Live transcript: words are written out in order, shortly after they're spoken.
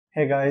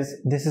Hey guys,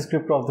 this is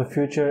Crypto of the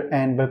Future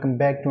and welcome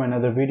back to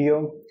another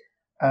video.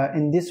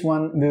 In this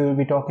one, we will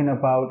be talking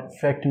about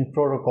Fracton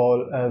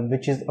Protocol,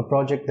 which is a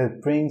project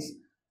that brings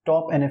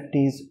top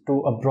NFTs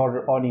to a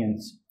broader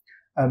audience.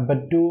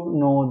 But do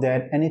know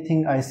that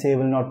anything I say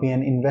will not be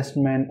an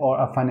investment or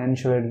a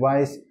financial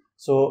advice,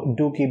 so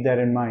do keep that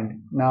in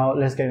mind. Now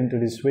let's get into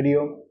this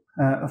video.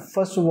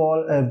 First of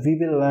all, we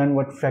will learn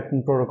what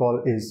Fracton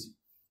Protocol is.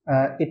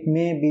 It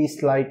may be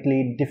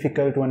slightly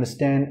difficult to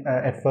understand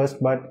at first,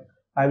 but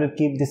I will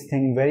keep this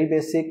thing very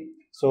basic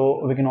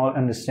so we can all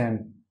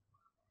understand.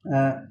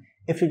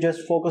 If you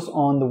just focus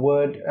on the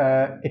word,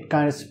 it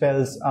kind of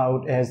spells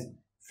out as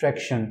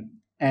fraction,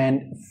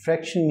 and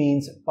fraction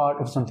means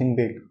part of something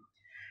big.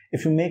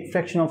 If you make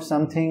fraction of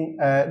something,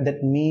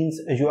 that means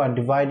you are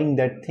dividing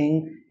that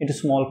thing into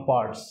small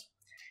parts,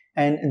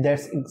 and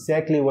that's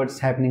exactly what's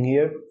happening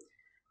here.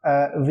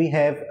 We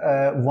have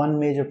one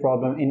major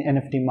problem in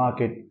NFT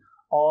market.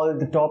 All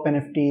the top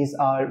NFTs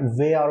are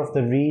way out of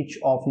the reach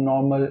of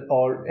normal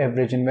or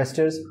average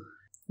investors.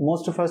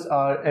 Most of us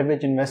are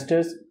average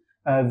investors.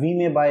 We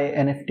may buy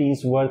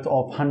NFTs worth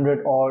of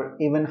 $100 or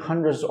even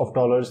hundreds of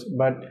dollars,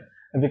 but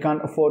we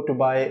can't afford to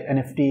buy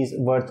NFTs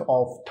worth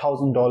of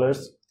 $1,000.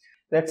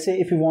 Let's say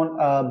if you want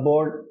a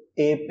Bored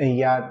Ape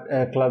Yacht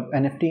Club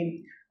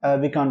NFT,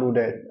 we can't do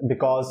that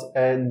because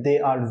they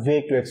are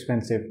way too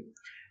expensive.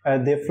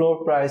 Their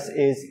floor price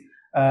is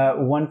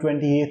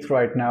 128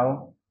 right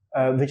now.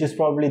 Which is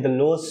probably the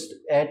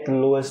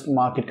lowest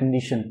market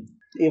condition.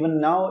 Even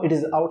now it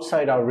is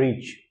outside our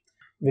reach.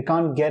 We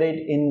can't get it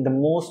in the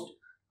most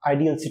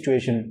ideal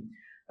situation,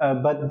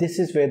 but this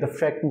is where the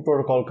Fracton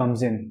Protocol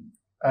comes in.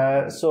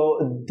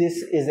 So this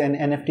is an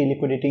NFT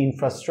liquidity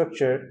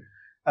infrastructure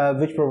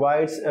which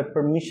provides a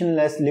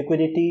permissionless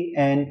liquidity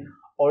and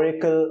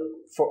oracle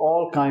for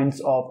all kinds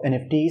of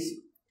NFTs.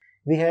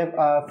 We have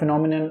a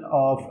phenomenon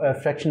of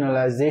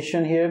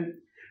fractionalization here,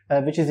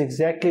 which is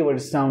exactly what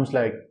it sounds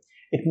like.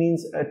 It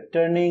means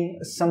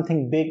turning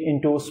something big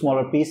into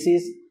smaller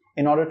pieces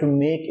in order to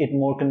make it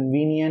more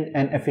convenient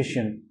and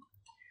efficient.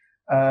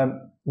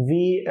 When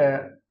we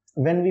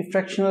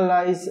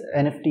fractionalize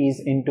NFTs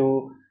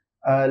into,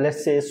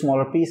 let's say,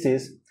 smaller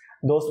pieces,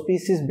 those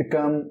pieces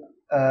become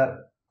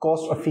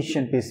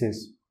cost-efficient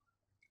pieces.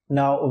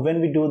 Now, when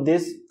we do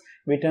this,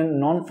 we turn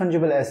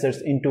non-fungible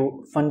assets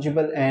into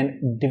fungible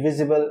and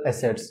divisible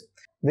assets,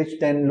 which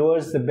then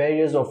lowers the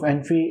barriers of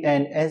entry.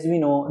 And as we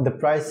know, the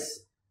price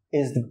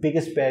is the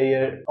biggest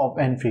barrier of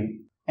entry,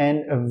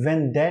 and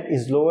when that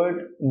is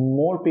lowered,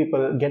 more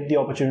people get the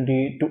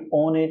opportunity to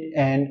own it,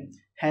 and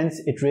hence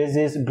it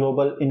raises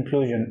global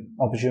inclusion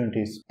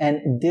opportunities.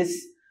 And this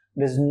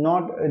does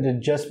not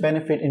just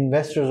benefit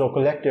investors or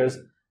collectors,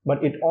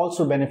 but it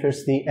also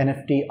benefits the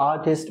NFT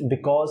artist,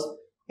 because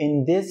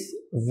in this,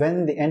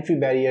 when the entry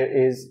barrier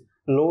is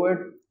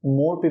lowered,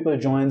 more people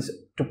joins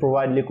to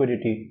provide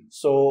liquidity,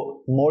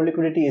 so more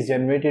liquidity is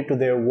generated to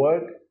their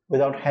work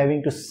without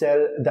having to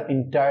sell the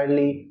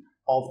entirety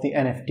of the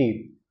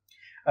NFT.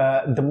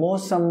 The more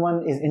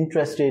someone is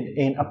interested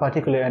in a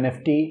particular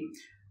NFT,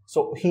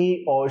 so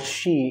he or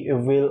she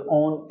will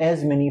own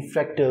as many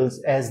fractals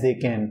as they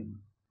can.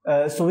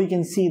 So we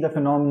can see the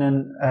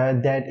phenomenon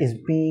that is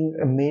being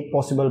made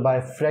possible by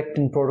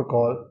Fracton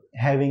Protocol,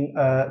 having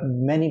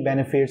many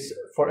benefits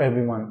for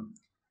everyone.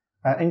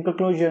 In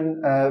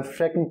conclusion,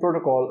 Fracton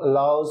Protocol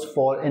allows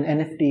for an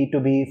NFT to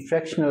be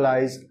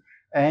fractionalized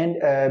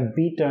and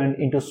be turned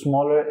into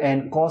smaller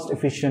and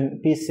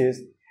cost-efficient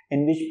pieces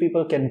in which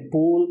people can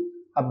pool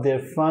up their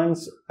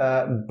funds,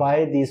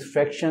 buy these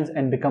fractions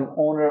and become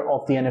owner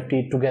of the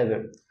NFT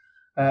together,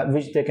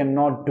 which they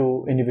cannot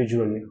do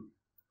individually.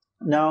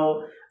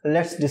 Now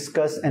let's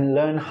discuss and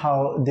learn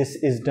how this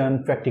is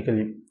done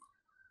practically.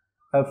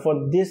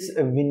 For this,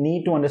 we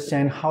need to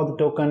understand how the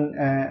token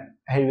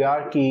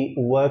hierarchy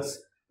works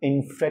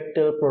in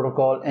Fractal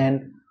Protocol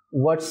and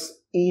what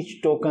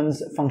each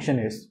token's function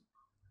is.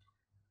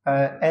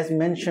 As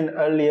mentioned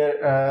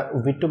earlier,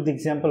 we took the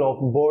example of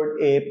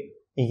Bored Ape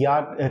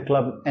Yacht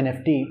Club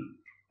NFT,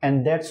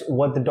 and that's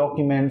what the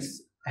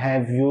documents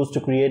have used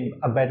to create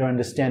a better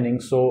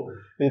understanding. So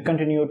we'll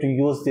continue to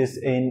use this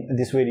in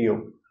this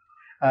video.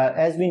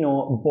 As we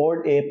know,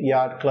 Bored Ape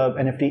Yacht Club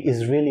NFT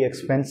is really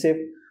expensive,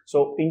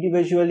 so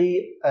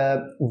individually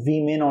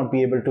we may not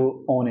be able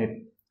to own it,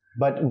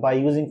 but by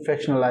using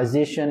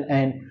fractionalization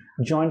and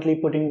jointly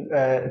putting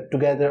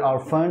together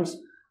our funds,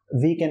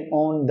 we can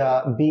own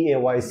the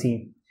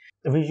BAYC.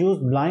 We use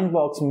blind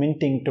box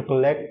minting to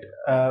collect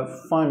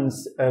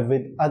funds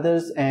with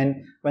others,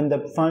 and when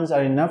the funds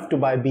are enough to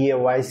buy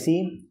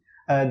BAYC,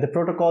 the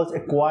protocol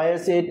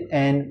acquires it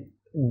and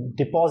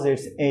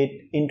deposits it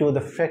into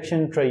the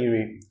Fracton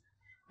treasury,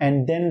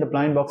 and then the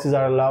blind boxes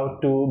are allowed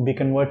to be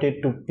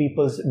converted to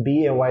people's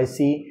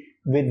BAYC,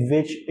 with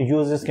which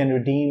users can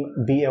redeem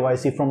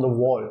BAYC from the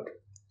vault.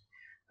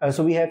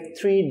 So we have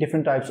three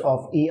different types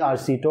of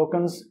ERC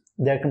tokens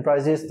that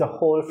comprises the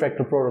whole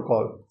Fractal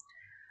Protocol.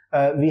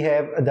 We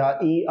have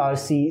the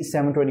ERC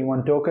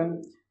 721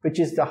 token, which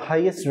is the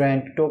highest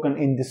ranked token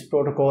in this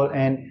protocol,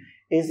 and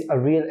is a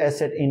real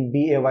asset in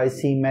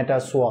BAYC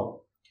MetaSwap.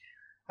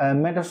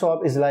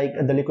 MetaSwap is like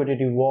the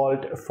liquidity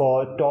vault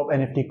for top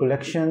NFT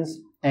collections,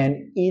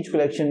 and each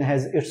collection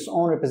has its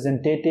own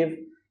representative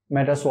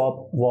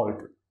MetaSwap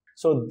vault.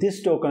 So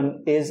this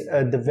token is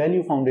the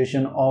value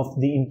foundation of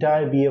the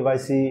entire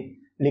BAYC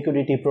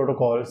liquidity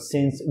protocol,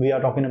 since we are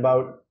talking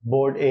about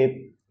Bored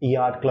Ape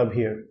Yacht Club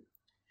here.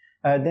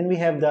 Then we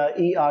have the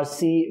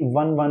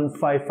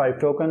ERC1155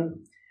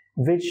 token,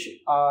 which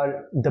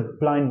are the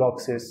blind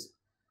boxes.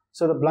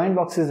 So the blind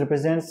boxes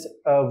represents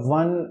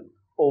 1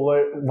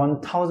 over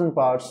 1000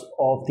 parts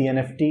of the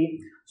NFT.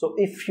 So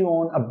if you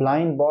own a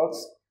blind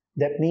box,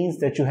 that means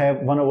that you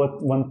have 1 over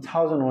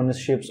 1000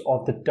 ownerships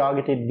of the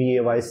targeted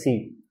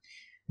BAYC.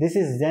 This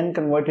is then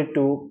converted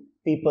to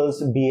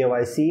people's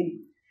BAYC.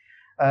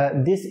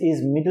 This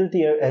is middle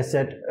tier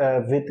asset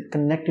with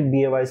connected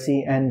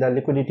BAYC and the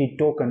liquidity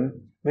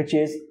token, which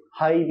is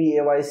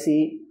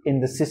hiBAYC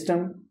in the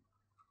system.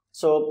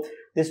 So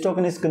this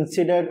token is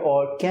considered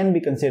or can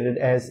be considered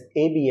as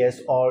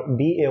ABS or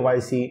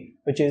BAYC,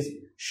 which is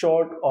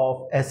short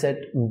of asset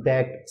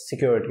backed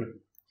security.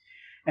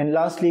 And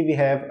lastly, we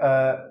have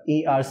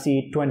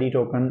ERC20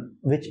 token,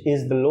 which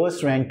is the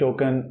lowest ranked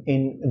token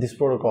in this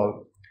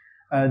protocol.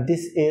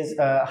 This is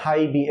a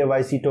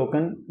hiBAYC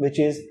token, which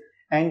is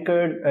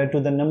anchored to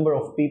the number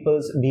of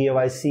people's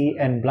BAYC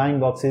and blind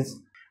boxes.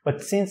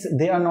 But since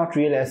they are not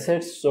real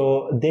assets,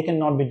 so they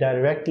cannot be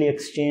directly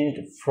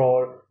exchanged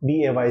for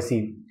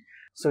BAYC.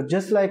 So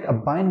just like a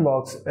blind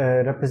box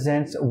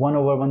represents 1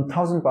 over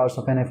 1000 parts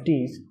of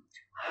NFTs,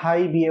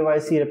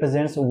 hiBAYC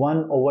represents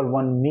 1 over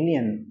 1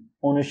 million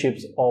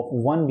ownerships of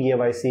 1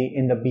 BAYC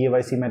in the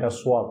BAYC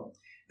MetaSwap,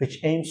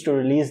 which aims to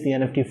release the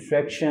NFT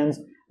fractions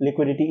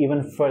liquidity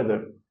even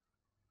further.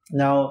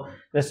 Now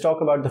let's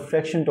talk about the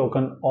fraction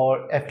token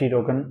or FT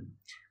token,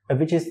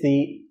 which is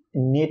the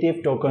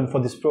native token for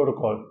this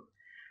protocol.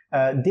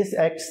 This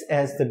acts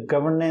as the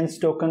governance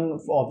token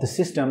of the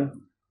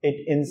system.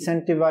 It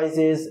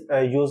incentivizes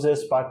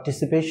users'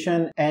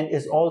 participation and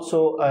is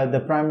also the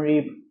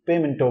primary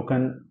payment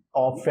token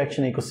of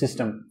fraction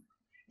ecosystem.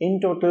 In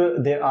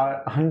total, there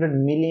are 100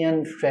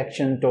 million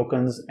fraction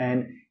tokens,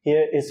 and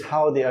here is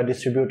how they are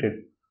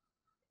distributed.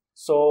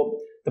 So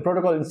the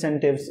protocol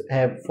incentives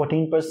have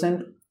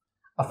 14%,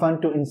 a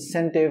fund to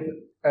incentive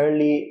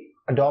early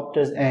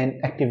adopters and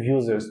active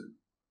users,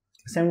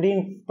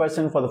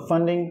 17% for the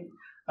funding,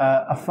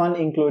 a fund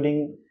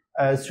including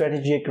a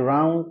strategic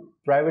round,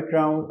 private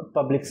round,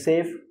 public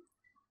safe,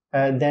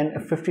 then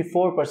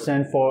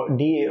 54% for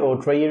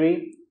DAO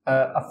treasury,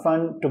 a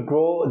fund to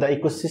grow the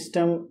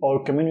ecosystem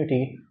or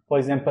community, for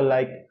example,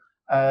 like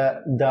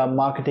the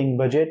marketing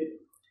budget,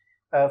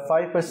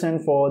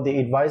 5% for the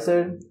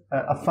advisor,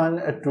 a fund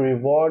to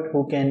reward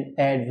who can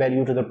add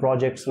value to the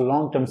project's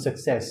long-term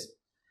success,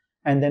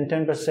 and then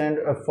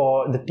 10%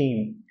 for the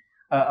team,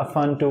 a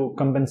fund to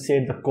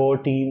compensate the core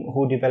team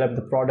who develop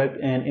the product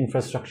and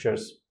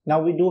infrastructures.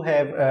 Now we do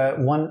have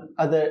one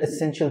other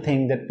essential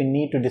thing that we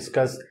need to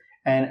discuss,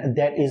 and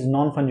that is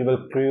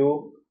non-fungible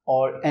crew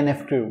or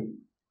NFCrew.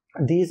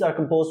 These are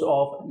composed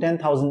of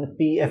 10,000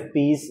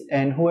 PFPs,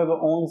 and whoever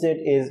owns it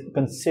is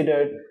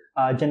considered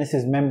a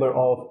Genesis member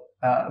of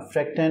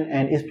Fracton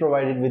and is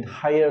provided with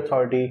higher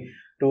authority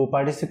to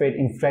participate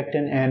in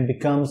Fracton and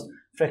becomes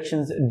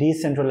Fraction's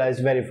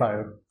decentralized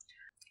verifier.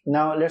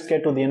 Now let's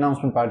get to the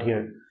announcement part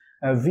here.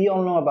 We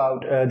all know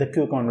about the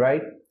Kucoin,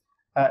 right?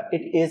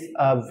 It is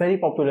a very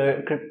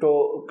popular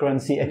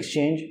cryptocurrency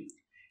exchange.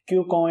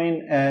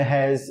 Kucoin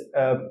has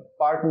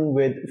partnered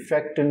with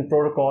Fracton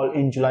Protocol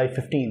in July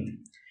 15th.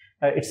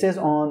 It says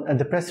on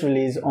the press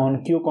release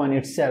on Kucoin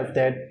itself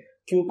that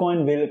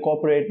Kucoin will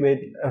cooperate with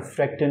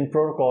Fracton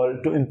Protocol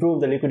to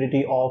improve the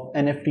liquidity of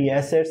NFT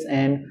assets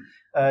and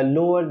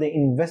lower the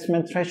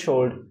investment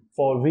threshold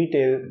for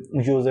retail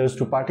users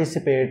to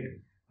participate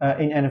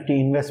in NFT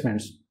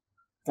investments.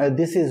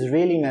 This is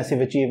really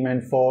massive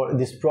achievement for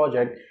this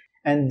project,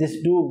 and this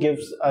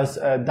gives us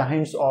the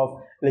hints of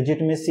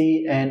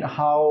legitimacy and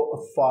how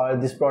far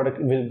this product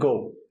will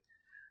go.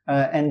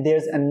 And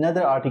there's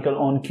another article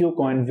on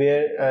Kucoin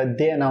where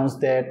they announced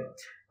that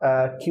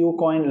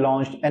Kucoin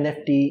launched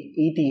NFT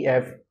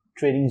ETF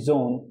trading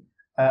zone,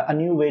 a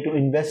new way to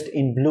invest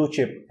in blue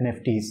chip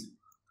NFTs.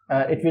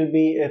 It will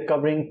be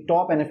covering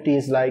top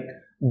NFTs like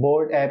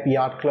Bored Ape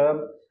Yacht Club,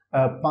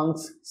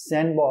 Punk's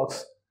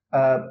Sandbox,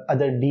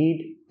 Other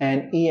Deed,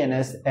 and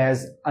ENS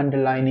as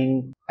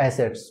underlining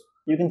assets.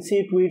 You can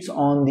see tweets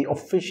on the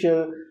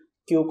official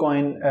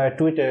Kucoin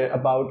Twitter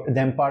about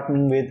them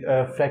partnering with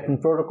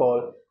Fracton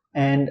Protocol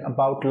and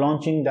about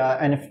launching the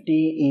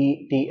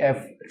NFT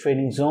ETF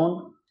trading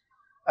zone.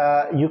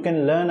 You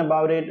can learn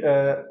about it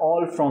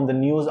all from the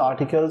news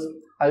articles.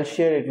 I'll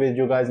share it with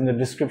you guys in the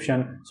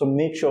description, so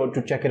make sure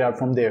to check it out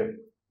from there.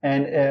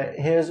 And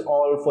here's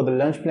all for the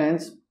launch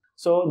plans.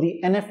 So the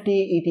NFT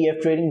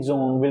ETF trading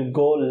zone will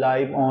go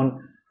live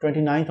on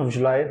 29th of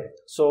July,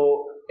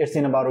 so it's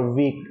in about a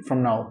week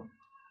from now.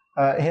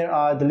 Here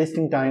are the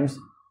listing times.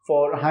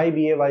 For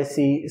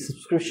hiBAYC,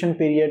 subscription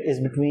period is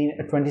between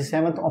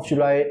 27th of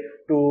July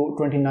to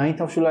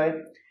 29th of July.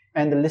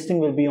 and the listing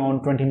will be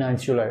on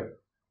 29th July.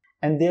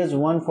 And there's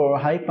one for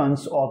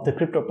hiBAYC of the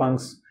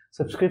CryptoPunks.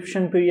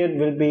 Subscription period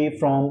will be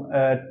from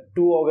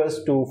 2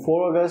 August to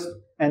 4 August,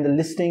 and the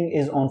listing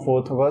is on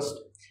 4th August.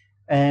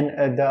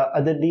 And the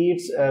other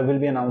deeds will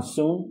be announced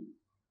soon.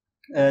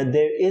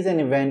 There is an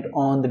event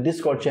on the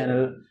Discord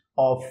channel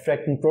of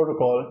Fracton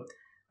Protocol.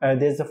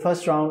 There's the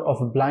first round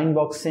of blind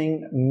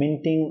boxing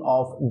minting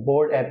of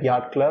Bored Ape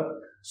Yacht Club,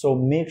 so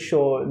make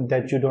sure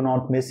that you do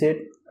not miss it.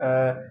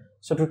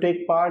 So to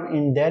take part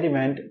in that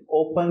event,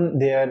 open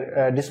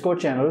their Discord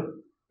channel.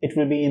 It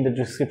will be in the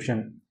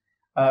description.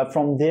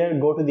 From there,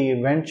 go to the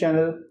event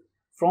channel.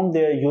 From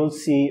there, you'll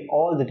see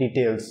all the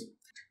details.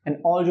 And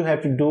all you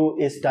have to do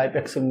is type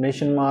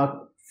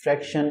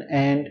 !Fraction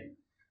and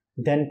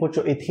then put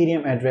your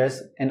Ethereum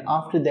address, and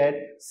after that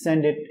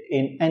send it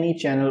in any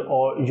channel,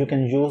 or you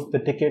can use the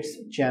tickets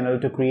channel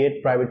to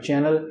create private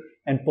channel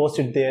and post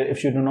it there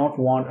if you do not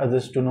want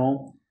others to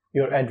know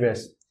your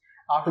address.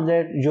 After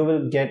that, you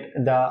will get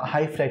the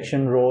high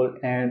fraction role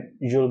and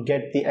you'll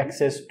get the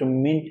access to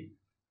mint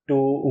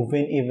to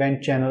win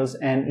event channels,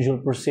 and you'll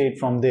proceed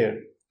from there.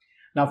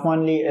 Now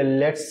finally,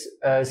 let's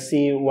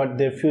see what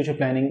their future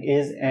planning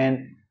is, and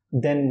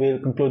then we'll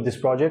conclude this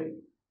project.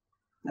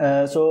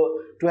 So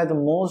to have the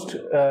most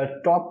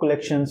top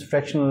collections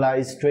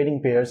fractionalized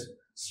trading pairs,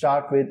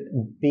 start with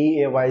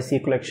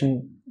BAYC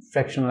collection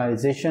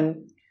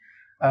fractionalization,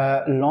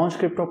 launch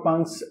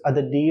CryptoPunks,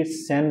 other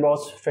deeds,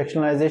 sandbox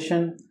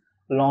fractionalization,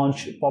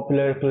 launch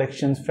popular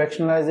collections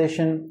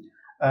fractionalization,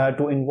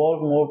 to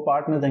involve more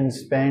partners and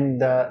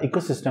expand the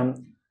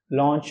ecosystem,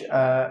 launch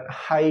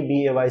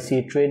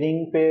hiBAYC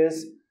trading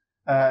pairs,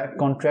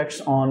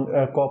 contracts on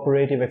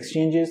cooperative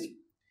exchanges,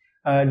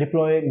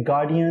 deploy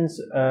Guardians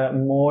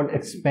mode,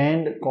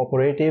 expand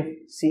cooperative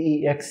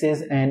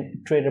CEXs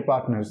and trader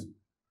partners,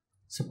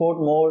 support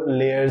more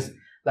layers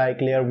like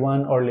layer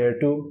 1 or layer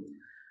 2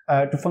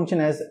 to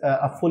function as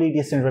a fully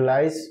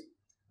decentralized,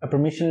 a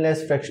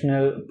permissionless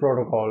fractional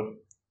protocol,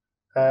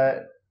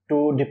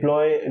 to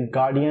deploy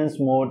Guardians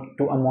mode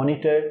to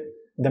monitor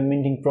the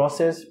minting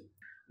process,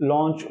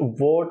 launch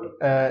vote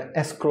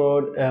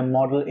escrowed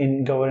model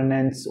in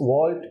governance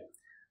vault,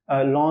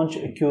 launch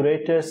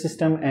curator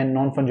system and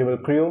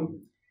non-fungible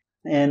crew.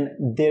 And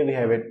there we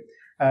have it.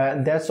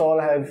 That's all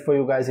I have for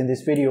you guys in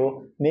this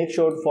video. Make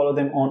sure to follow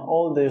them on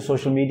all their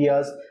social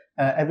medias.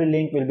 Every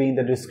link will be in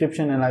the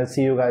description, and I'll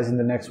see you guys in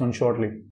the next one shortly.